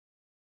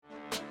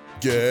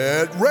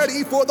Get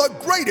ready for the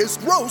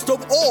greatest roast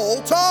of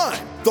all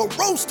time, the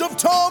Roast of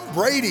Tom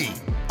Brady,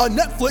 a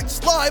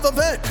Netflix live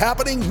event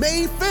happening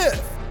May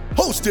 5th.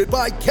 Hosted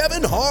by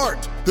Kevin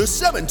Hart, the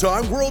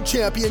 7-time world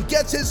champion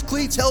gets his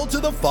cleats held to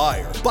the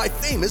fire by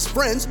famous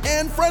friends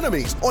and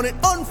frenemies on an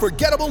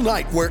unforgettable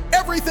night where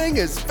everything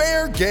is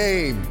fair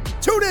game.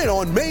 Tune in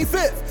on May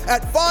 5th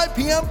at 5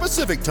 p.m.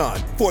 Pacific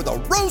time for the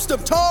Roast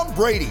of Tom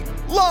Brady,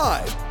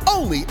 live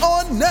only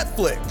on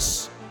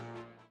Netflix.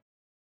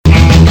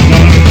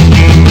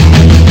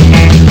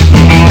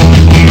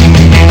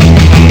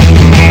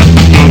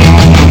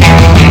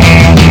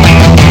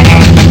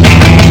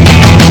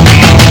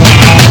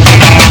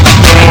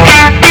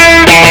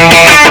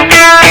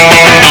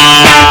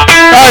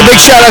 Big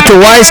shout out to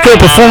Wiseco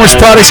Performance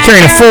Products,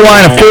 carrying a full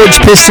line of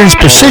forged pistons,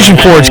 precision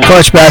forged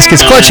clutch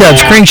baskets, clutch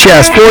hubs,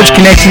 crankshafts, forged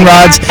connecting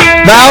rods,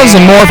 valves,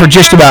 and more for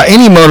just about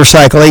any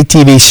motorcycle,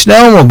 ATV,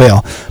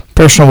 snowmobile,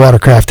 personal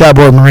watercraft,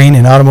 outboard, marine,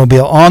 and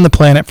automobile on the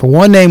planet. For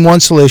one name,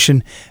 one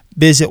solution,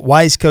 visit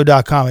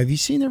wiseco.com. Have you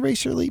seen the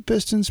Racer Elite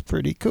pistons?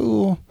 Pretty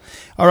cool.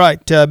 All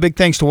right, big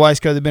thanks to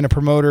Wiseco. They've been a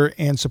promoter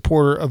and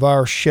supporter of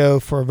our show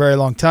for a very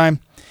long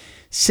time.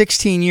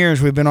 16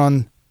 years we've been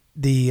on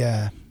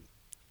the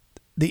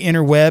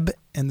interweb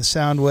and the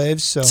sound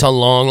waves. So it's a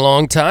long,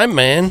 long time,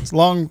 man. It's a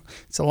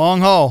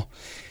long haul.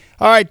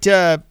 All right,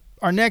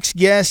 our next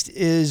guest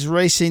is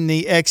racing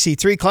the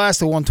XC3 class,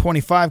 the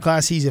 125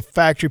 class. He's a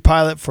factory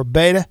pilot for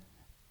Beta,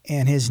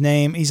 and he's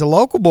a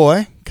local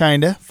boy,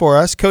 kind of, for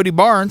us. Cody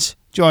Barnes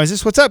joins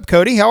us. What's up,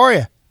 Cody? How are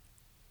you?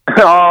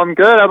 I'm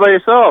good. How about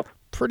yourself?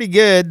 Pretty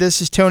good. This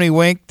is Tony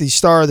Wink, the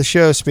star of the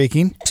show,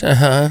 speaking.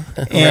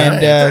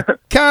 And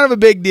kind of a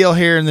big deal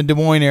here in the Des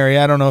Moines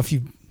area. I don't know if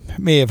you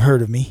may have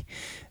heard of me.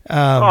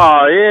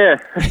 Yeah.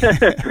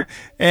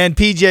 And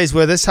PJ's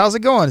with us. How's it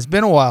going? It's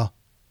been a while.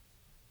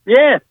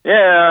 Yeah,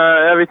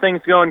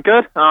 everything's going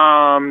good.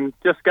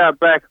 Just got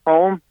back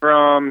home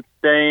from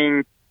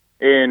staying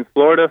in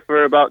Florida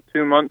for about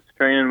 2 months,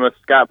 training with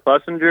Scott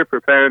Plessinger,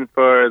 preparing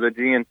for the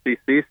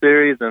GNCC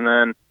series, and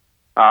then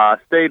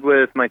stayed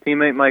with my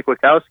teammate Mike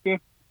Wachowski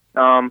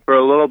for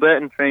a little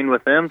bit and trained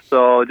with him.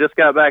 So just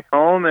got back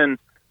home and,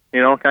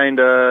 kind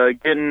of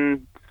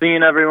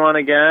seeing everyone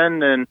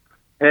again and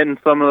hitting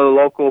some of the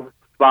local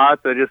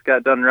spots. I just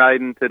got done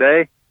riding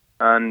today.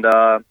 And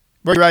where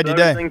did you ride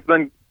today?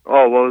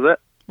 What was it?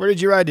 Where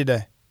did you ride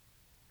today?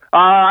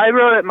 I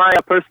rode at my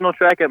personal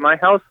track at my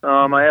house.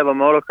 I have a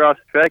motocross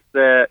track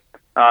that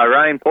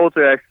Ryan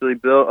Poulter actually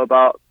built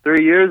about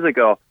 3 years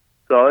ago.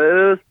 So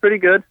it was pretty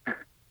good.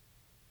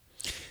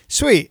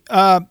 Sweet.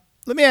 Let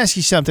me ask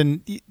you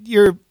something.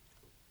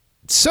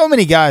 So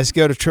many guys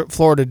go to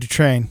Florida to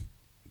train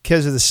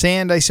because of the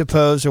sand, I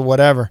suppose, or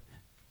whatever.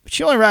 But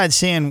you only ride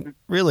sand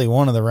really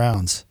one of the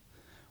rounds.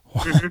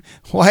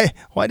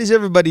 Why does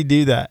everybody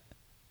do that?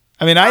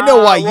 I mean, I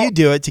know why you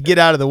do it, to get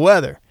out of the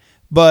weather,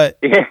 but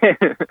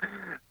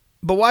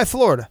but why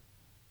Florida?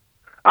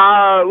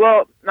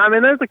 Well, I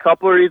mean, there's a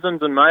couple of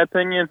reasons in my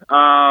opinion.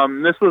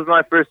 This was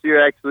my first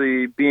year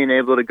actually being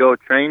able to go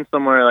train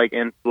somewhere like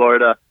in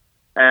Florida,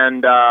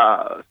 and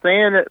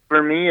sand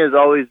for me has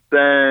always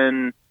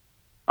been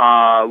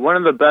one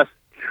of the best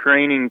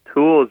training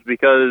tools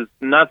because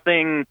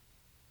nothing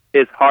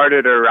is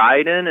harder to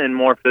ride in and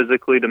more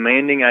physically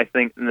demanding, I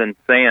think, than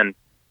sand.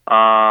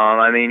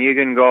 I mean, you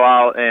can go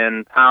out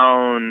and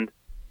pound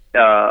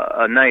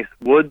a nice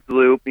woods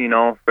loop,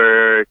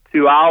 for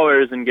 2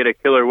 hours and get a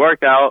killer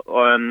workout,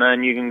 and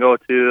then you can go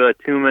to a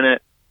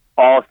 2-minute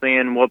all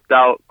sand whooped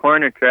out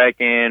corner track,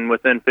 and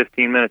within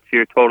 15 minutes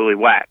you're totally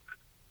waxed.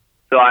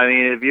 So, I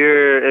mean, if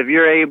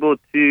you're able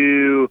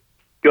to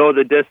go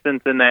the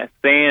distance in that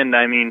sand,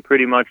 I mean,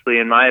 pretty much,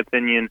 in my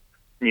opinion,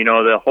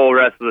 the whole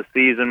rest of the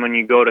season when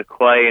you go to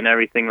clay and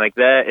everything like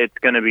that, it's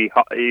going to be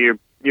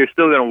you're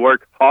still going to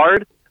work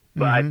hard,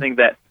 but I think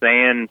that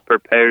sand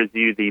prepares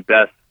you the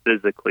best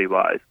physically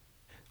wise.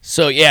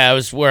 So yeah,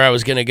 where I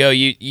was going to go.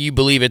 You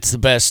believe it's the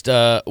best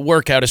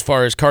workout as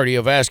far as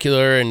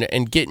cardiovascular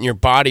and getting your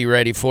body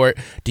ready for it.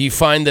 Do you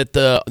find that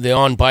the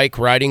on bike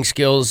riding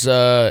skills,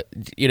 are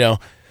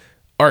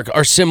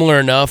similar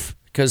enough?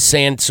 Because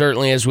sand,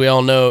 certainly, as we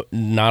all know,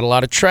 not a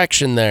lot of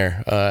traction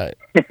there.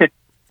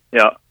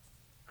 Yeah.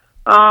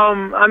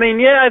 I mean,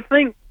 yeah, I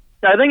think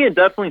it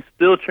definitely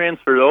still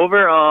transfers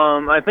over.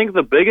 I think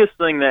the biggest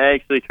thing that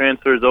actually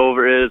transfers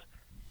over is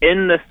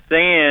in the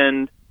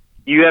sand,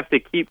 you have to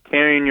keep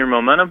carrying your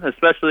momentum,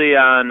 especially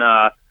on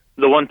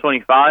the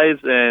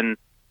 125s, and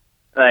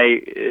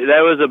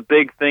that was a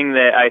big thing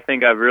that I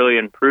think I've really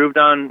improved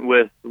on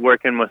with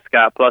working with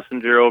Scott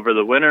Plessinger over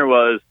the winter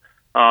was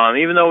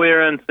even though we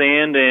were in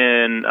sand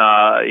and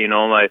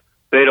my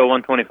Beta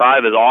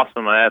 125 is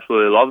awesome. I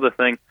absolutely love the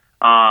thing.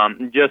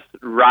 Just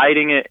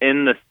riding it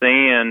in the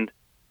sand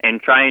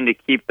and trying to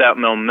keep that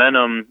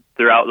momentum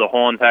throughout the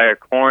whole entire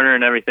corner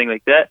and everything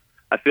like that,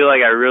 I feel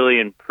like I really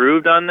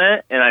improved on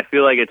that, and I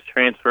feel like it's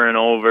transferring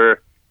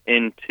over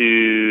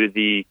into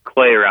the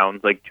clay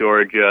rounds like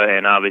Georgia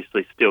and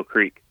obviously Steel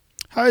Creek.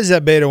 How is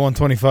that Beta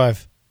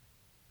 125?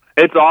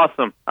 It's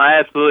awesome. I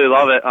absolutely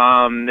love it.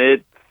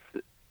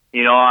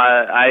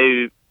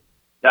 I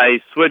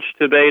switched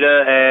to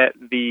Beta at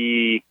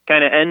the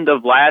kind of end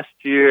of last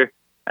year,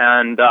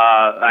 and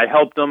I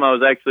helped him. I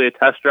was actually a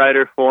test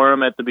rider for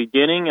him at the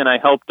beginning, and I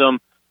helped him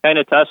kind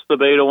of test the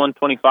Beta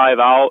 125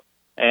 out,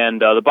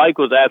 and the bike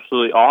was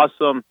absolutely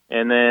awesome.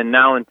 And then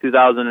now in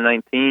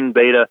 2019,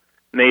 Beta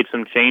made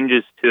some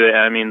changes to it.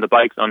 I mean, the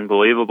bike's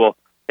unbelievable.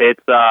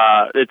 It's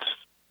the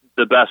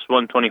best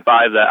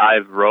 125 that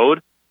I've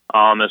rode.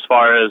 As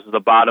far as the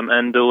bottom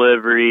end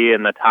delivery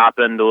and the top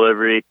end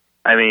delivery,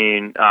 I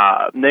mean,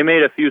 they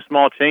made a few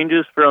small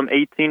changes from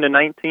 18 to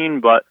 19,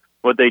 but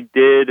what they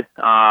did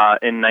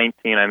in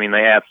 19, I mean,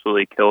 they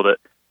absolutely killed it.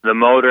 The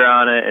motor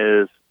on it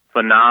is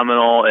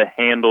phenomenal. It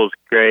handles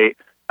great.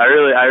 I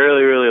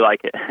really like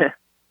it.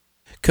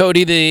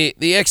 Cody, the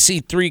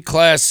XC3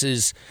 class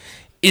is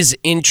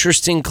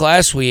interesting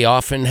class. We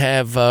often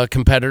have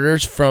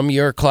competitors from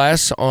your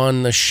class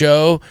on the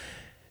show.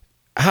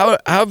 How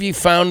have you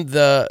found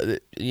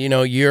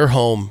your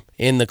home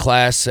in the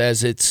class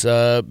as it's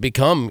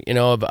become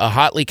a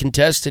hotly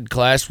contested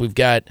class? You've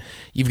got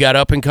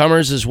up and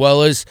comers as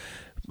well as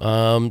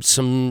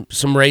some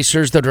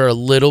racers that are a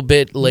little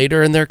bit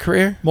later in their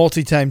career.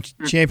 Multi-time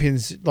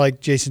champions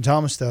like Jason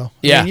Thomas, though.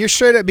 Yeah, I mean, you're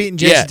straight up beating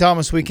Jason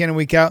Thomas week in and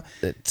week out.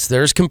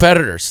 There's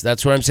competitors.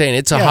 That's what I'm saying.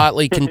 It's a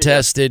hotly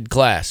contested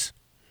class.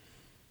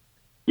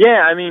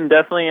 Yeah, I mean,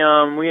 definitely.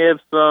 We have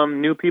some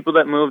new people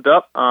that moved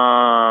up.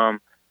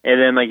 And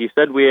then, like you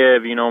said, we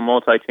have,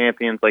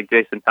 multi-champions like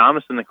Jason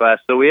Thomas in the class.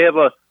 So we have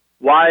a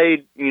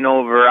wide,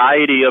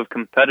 variety of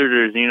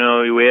competitors.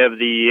 We have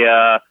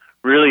the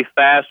really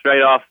fast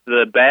right off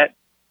the bat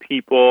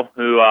people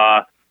who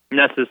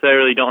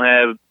necessarily don't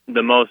have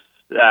the most,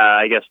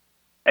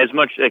 as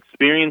much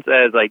experience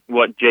as like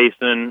what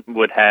Jason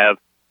would have,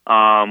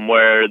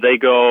 where they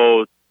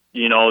go,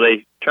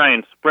 they try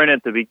and sprint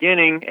at the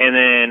beginning, and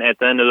then at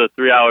the end of the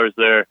 3 hours,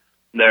 they're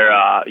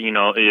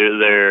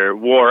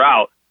wore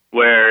out.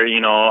 Where,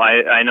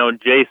 I know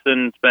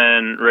Jason's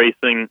been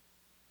racing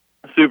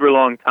a super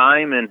long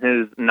time, and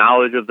his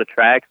knowledge of the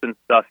tracks and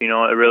stuff, it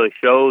really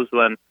shows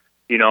when,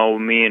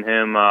 me and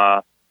him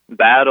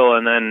battle.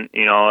 And then,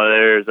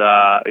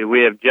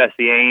 we have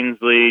Jesse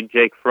Ainsley,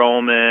 Jake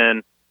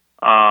Froman,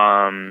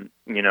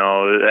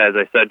 as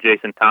I said,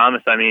 Jason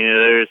Thomas. I mean,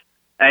 there's,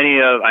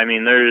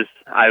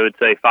 I would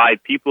say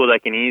 5 people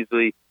that can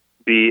easily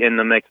be in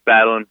the mix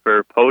battling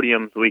for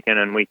podiums week in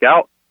and week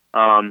out.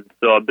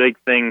 So a big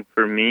thing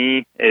for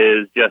me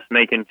is just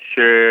making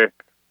sure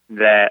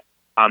that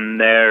I'm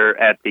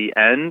there at the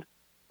end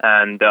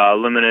and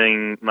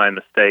limiting my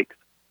mistakes.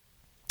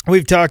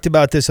 We've talked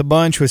about this a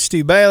bunch with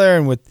Stu Baylor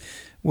and with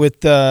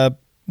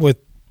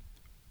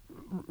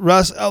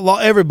Russ.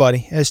 Everybody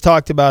has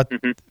talked about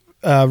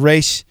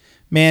race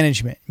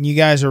management. And you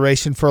guys are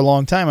racing for a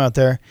long time out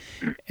there,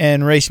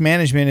 and race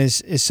management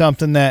is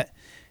something that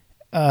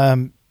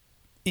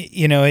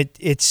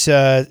it's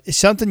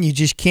something you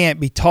just can't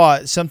be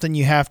taught. It's something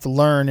you have to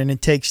learn, and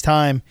it takes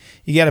time.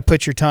 You got to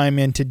put your time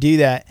in to do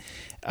that.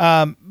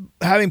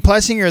 Having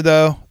Plessinger,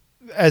 though,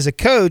 as a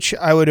coach,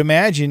 I would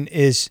imagine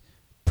is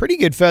pretty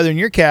good feather in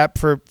your cap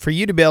for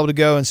you to be able to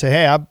go and say,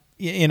 hey,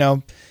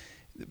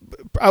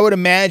 I would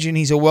imagine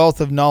he's a wealth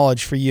of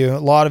knowledge for you, a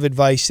lot of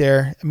advice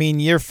there. I mean,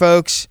 your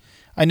folks,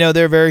 I know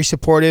they're very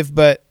supportive,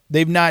 but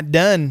they've not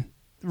done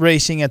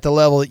racing at the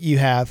level that you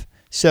have.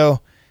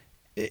 So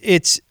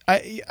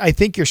I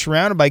think you're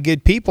surrounded by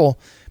good people,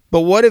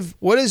 but what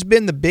has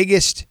been the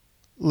biggest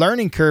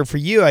learning curve for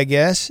you, I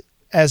guess,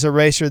 as a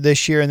racer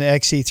this year in the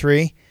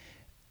XC3?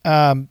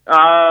 I mean,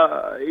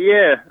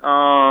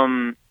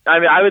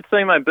 I would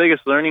say my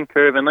biggest learning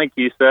curve, and like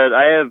you said,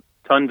 I have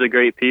tons of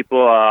great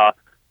people.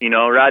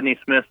 Rodney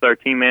Smith's our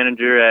team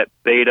manager at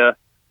Beta,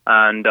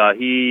 and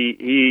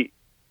he's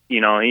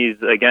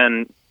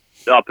again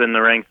up in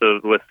the ranks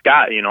with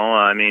Scott.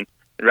 I mean,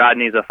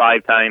 Rodney's a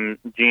 5-time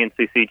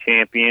GNCC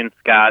champion.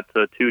 Scott's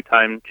a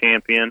 2-time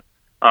champion.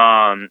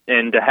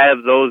 And to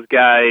have those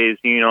guys,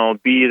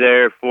 be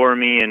there for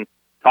me and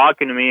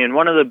talking to me. And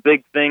one of the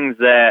big things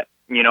that,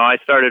 I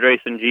started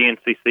racing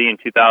GNCC in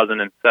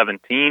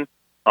 2017.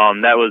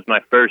 That was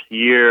my first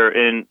year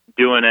in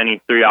doing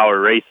any 3-hour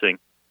racing.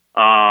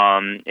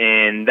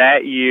 And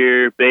that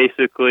year,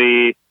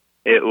 basically,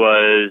 it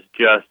was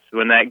just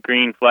when that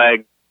green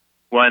flag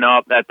went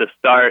up at the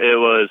start, it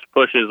was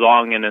push as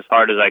long and as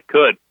hard as I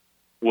could.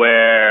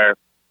 Where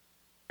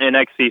in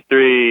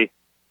XC3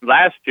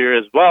 last year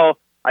as well,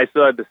 I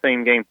still had the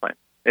same game plan.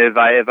 If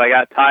I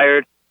got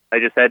tired, I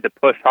just had to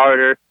push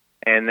harder.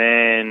 And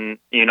then,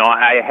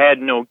 I had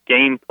no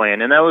game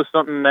plan. And that was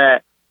something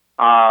that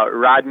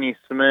Rodney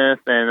Smith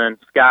and then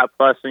Scott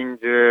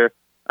Plessinger,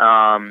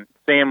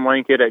 Sam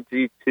Linkett at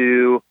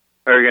G2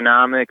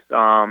 Ergonomics,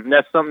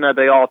 that's something that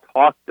they all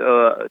talked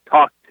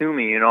to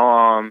me,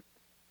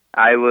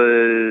 I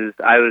was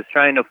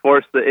trying to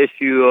force the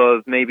issue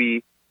of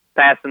maybe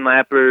passing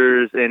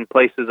lappers in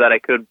places that I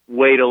could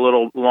wait a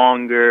little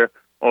longer,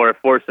 or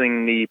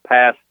forcing the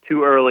pass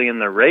too early in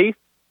the race.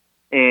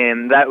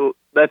 And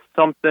that's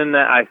something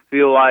that I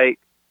feel like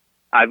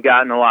I've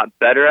gotten a lot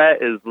better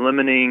at, is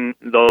limiting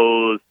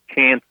those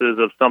chances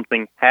of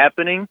something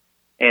happening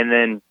and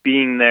then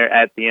being there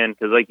at the end.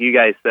 Because like you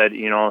guys said,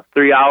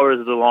 3 hours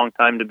is a long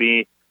time to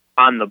be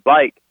on the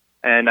bike.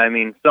 And, I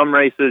mean, some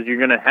races you're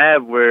going to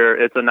have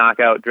where it's a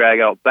knockout,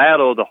 drag-out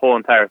battle the whole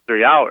entire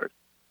 3 hours.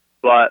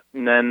 But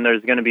then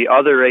there's going to be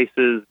other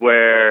races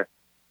where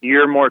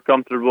you're more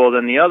comfortable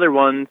than the other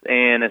ones,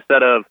 and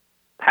instead of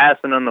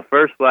passing on the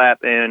first lap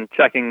and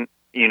checking,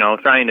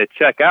 trying to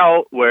check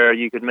out where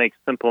you could make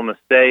simple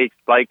mistakes,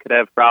 bike could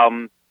have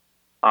problems,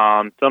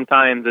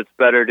 sometimes it's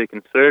better to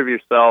conserve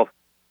yourself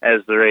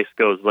as the race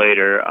goes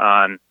later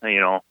on,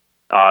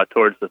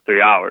 towards the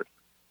 3 hours.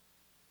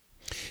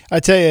 I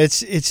tell you,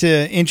 it's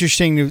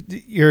interesting.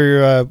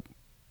 The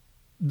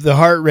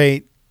heart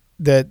rate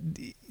that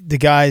the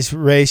guys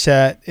race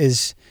at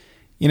is,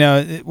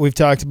 we've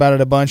talked about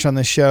it a bunch on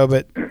the show,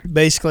 but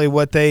basically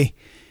what they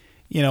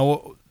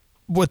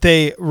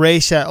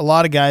race at, a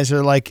lot of guys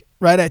are like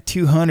right at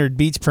 200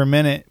 beats per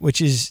minute, which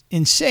is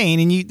insane.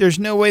 And there's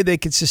no way they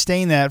could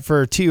sustain that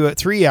for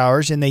 3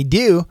 hours, and they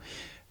do.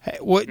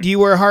 What do you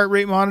wear a heart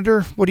rate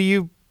monitor? What are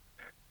you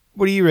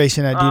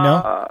racing at? Do you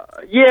know?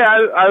 Yeah,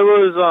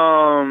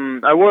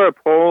 I wore a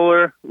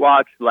Polar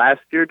watch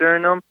last year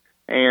during them,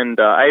 and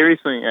I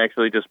recently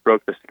actually just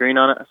broke the screen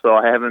on it, so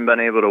I haven't been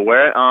able to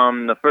wear it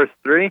the first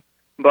three.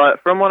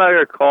 But from what I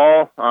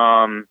recall,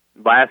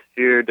 last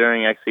year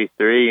during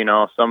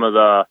XC3, some of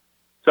the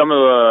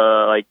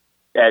like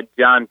at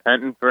John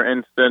Penton, for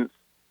instance,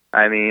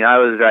 I mean, I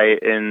was right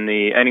in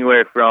the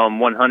anywhere from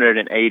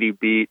 180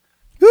 beats.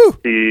 Whew.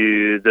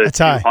 To the That's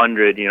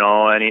 200,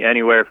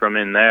 anywhere from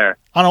in there.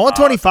 On a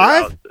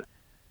 125?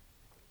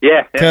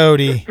 Yeah.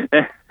 Cody.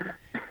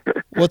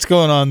 What's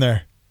going on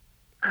there?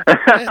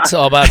 It's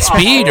all about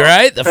speed,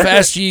 right? The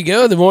faster you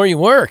go, the more you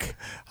work.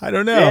 I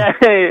don't know.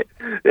 Yeah,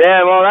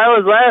 well, that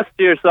was last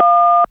year, so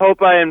I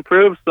hope I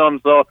improved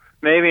some, so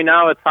maybe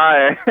now it's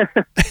higher.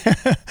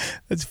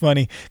 That's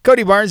funny.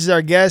 Cody Barnes is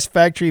our guest,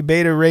 factory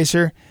beta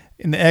racer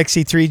in the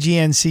XC3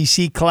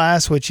 GNCC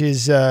class, which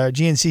is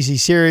GNCC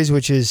series,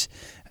 which is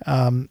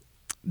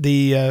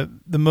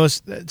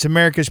it's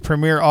America's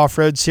premier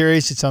off-road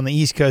series. It's on the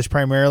East Coast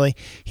primarily.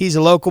 He's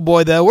a local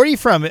boy, though. Where are you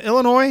from?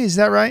 Illinois, is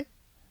that right?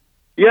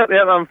 Yep,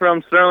 I'm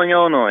from Sterling,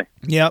 Illinois.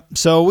 Yep.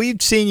 So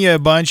we've seen you a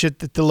bunch at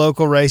the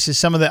local races,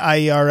 some of the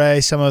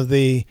IERA, some of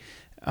the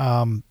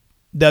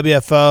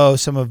WFO,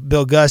 some of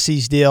Bill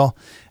Gussie's deal.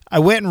 I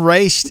went and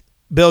raced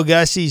Bill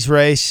Gussie's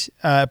race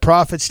at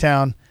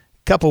Prophetstown a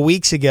couple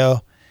weeks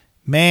ago.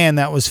 Man,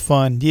 that was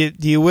fun. Do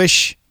you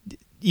wish,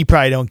 you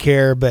probably don't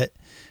care, but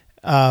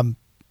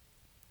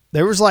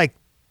there was like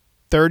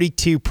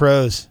 32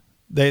 pros.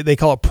 They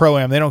call it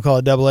Pro-Am. They don't call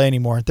it AA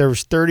anymore. There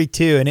was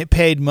 32, and it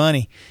paid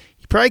money.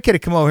 You probably could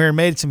have come over here and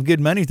made some good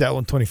money with that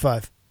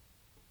 125.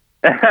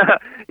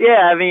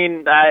 Yeah, I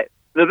mean, the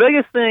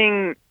biggest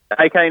thing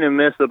I kind of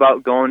miss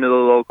about going to the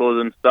locals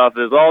and stuff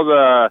is all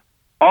the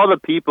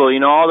people,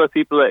 all the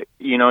people that,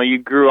 you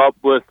grew up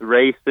with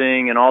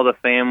racing, and all the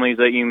families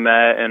that you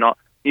met, and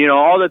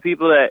all the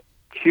people that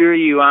cheer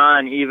you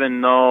on,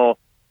 even though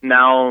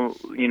now,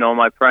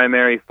 my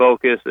primary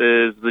focus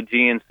is the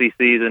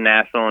GNCCs and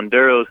National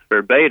Enduros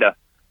for beta.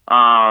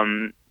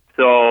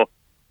 So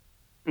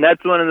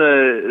that's one of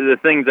the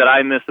things that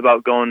I miss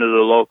about going to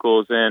the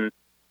locals, and,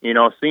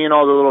 seeing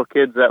all the little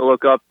kids that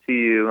look up to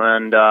you,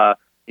 and, all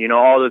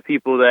the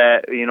people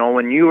that,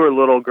 when you were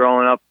little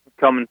growing up,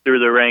 coming through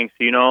the ranks,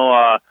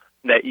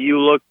 that you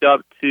looked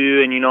up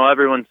to, and,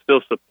 everyone's still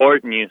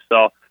supporting you.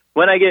 So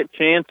when I get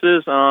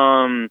chances,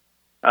 I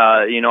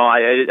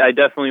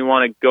definitely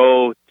want to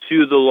go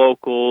to the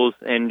locals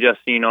and just,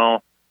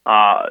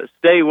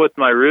 stay with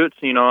my roots.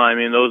 I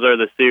mean, those are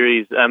the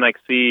series,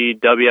 MXC,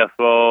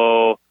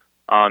 WFO,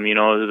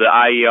 the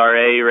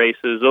IERA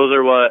races. Those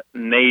are what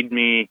made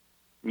me,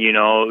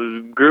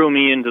 grew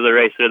me into the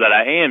racer that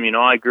I am.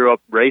 I grew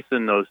up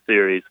racing those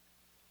series.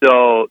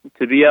 So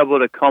to be able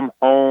to come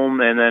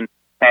home and then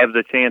have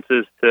the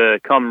chances to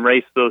come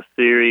race those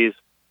series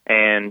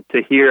and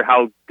to hear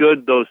how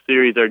good those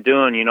series are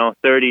doing,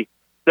 30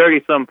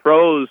 some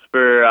pros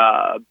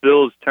for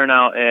Bill's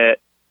turnout at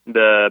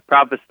the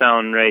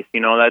Prophetstown race,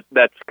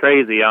 that's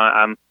crazy.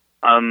 I'm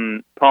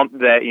pumped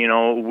that,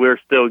 we're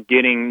still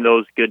getting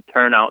those good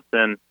turnouts,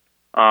 and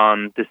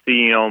to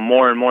see,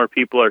 more and more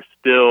people are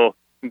still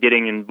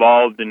getting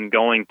involved in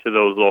going to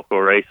those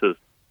local races.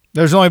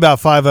 There's only about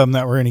 5 of them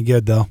that were any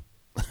good, though.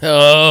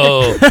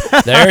 Oh,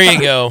 there you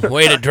go.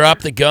 Way to drop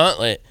the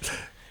gauntlet.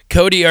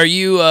 Cody, are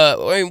you?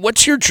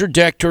 What's your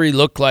trajectory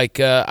look like?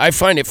 I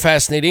find it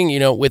fascinating.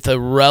 With a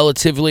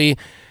relatively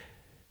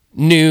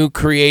new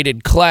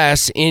created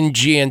class in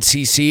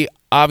GNCC,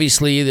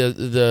 obviously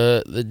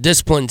the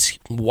discipline's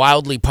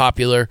wildly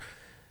popular.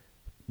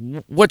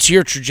 What's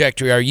your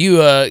trajectory? Are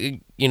you?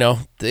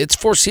 It's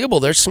foreseeable.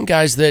 There's some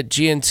guys that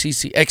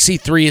GNCC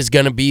XC3 is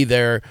going to be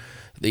there.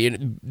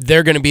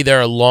 They're going to be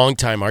there a long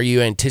time. Are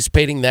you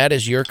anticipating that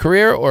as your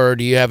career, or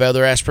do you have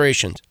other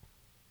aspirations?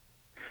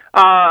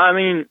 I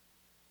mean,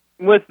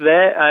 with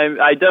that,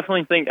 I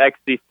definitely think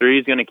XC3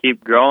 is going to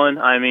keep growing.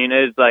 I mean,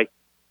 it's like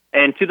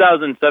in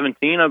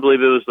 2017, I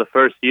believe it was the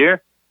first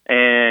year,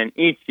 And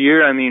each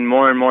year, I mean,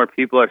 more and more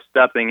people are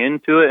stepping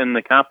into it, and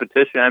the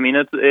competition. I mean,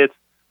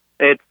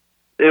 it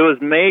was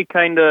made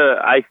kind of,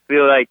 I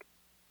feel like,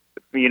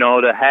 you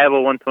know, to have a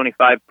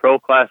 125 pro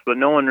class, but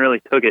no one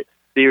really took it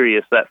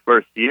serious that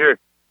first year.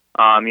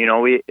 You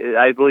know,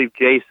 I believe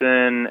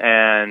Jason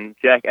and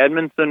Jack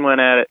Edmondson went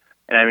at it,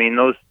 and I mean,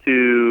 those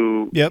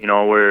two, Yep. you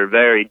know, were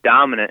very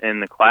dominant in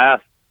the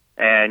class,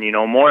 and, you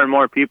know, more and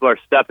more people are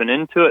stepping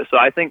into it. So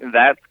I think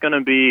that's going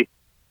to be,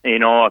 you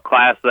know, a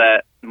class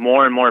that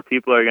more and more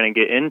people are going to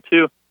get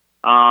into.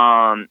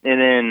 And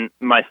then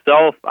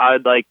myself,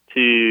 I'd like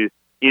to,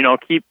 you know,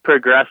 keep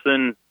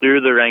progressing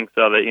through the ranks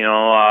of it. You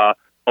know,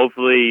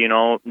 hopefully, you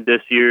know,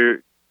 this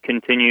year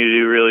continue to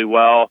do really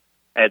well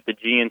at the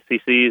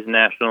GNCC's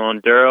National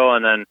Enduro,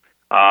 and then,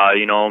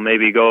 you know,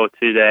 maybe go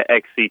to the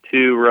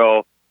XC2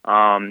 row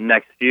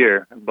next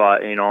year.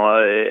 But, you know,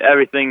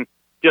 everything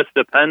just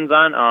depends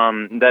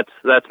on,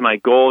 that's my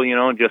goal, you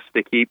know, just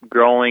to keep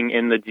growing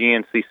in the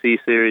GNCC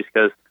series,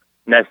 because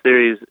that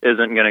series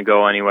isn't going to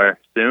go anywhere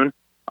soon.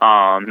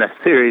 That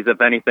series,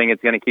 if anything,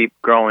 it's going to keep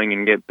growing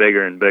and get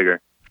bigger and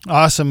bigger.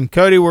 Awesome.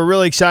 Cody, we're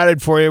really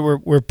excited for you.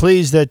 We're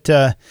pleased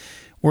that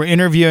we're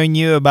interviewing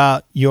you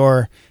about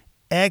your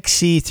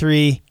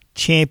XC3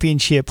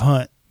 championship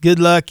hunt. Good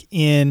luck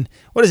in,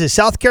 what is it,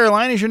 South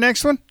Carolina is your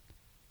next one?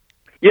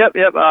 Yep.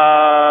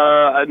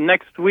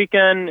 Next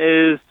weekend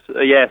is,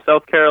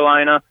 South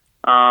Carolina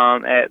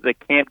at the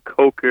Camp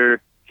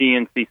Coker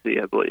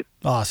GNCC, I believe.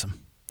 Awesome.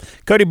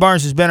 Cody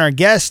Barnes has been our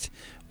guest.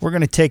 We're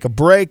going to take a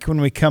break.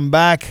 When we come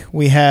back,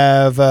 we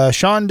have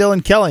Sean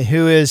Dillon Kelly,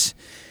 who is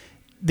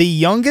the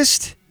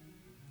youngest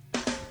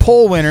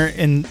pole winner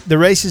in the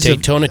races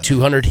Daytona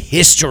 200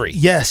 history.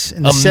 Yes,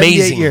 in the Amazing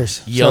 78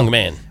 years. young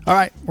man. All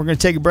right, we're going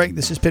to take a break.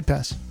 This is Pit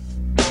Pass.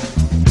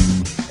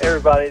 Hey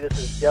everybody, this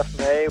is Jeff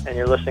May, and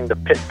you're listening to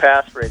Pit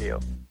Pass Radio.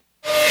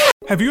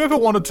 Have you ever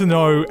wanted to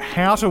know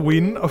how to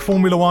win a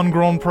Formula One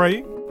Grand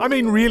Prix? I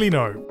mean, really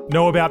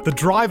know about the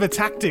driver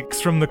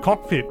tactics from the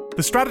cockpit,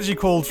 the strategy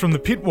calls from the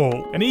pit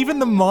wall, and even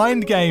the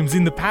mind games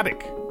in the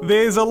paddock.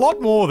 There's a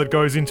lot more that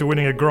goes into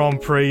winning a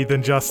Grand Prix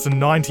than just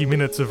 90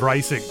 minutes of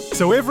racing.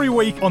 So every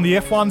week on the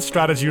F1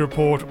 Strategy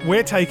Report,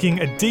 we're taking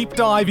a deep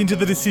dive into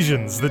the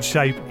decisions that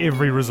shape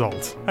every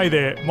result. Hey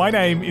there, my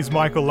name is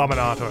Michael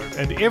Laminato,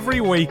 and every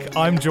week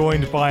I'm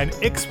joined by an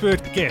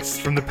expert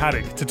guest from the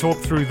paddock to talk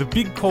through the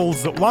big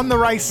calls that won the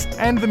race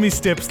and the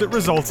missteps that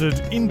resulted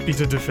in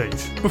bitter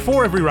defeat.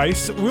 Before every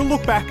race, we'll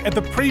look back at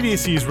the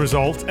previous year's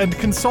result and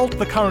consult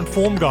the current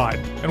form guide,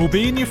 and we'll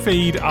be in your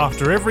feed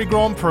after every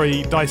Grand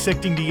Prix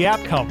dissecting the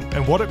outcome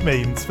and what it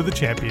means for the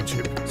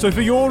championship. So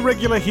for your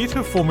regular hit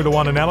of Formula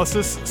One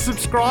analysis,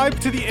 subscribe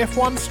to the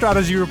F1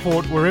 Strategy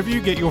Report wherever you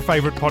get your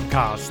favourite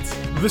podcasts.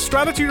 The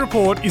Strategy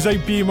Report is a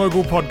Beer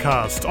Mogul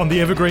podcast on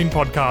the Evergreen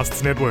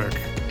Podcasts Network.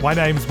 My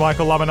name's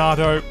Michael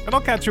Laminato, and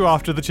I'll catch you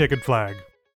after the checkered flag.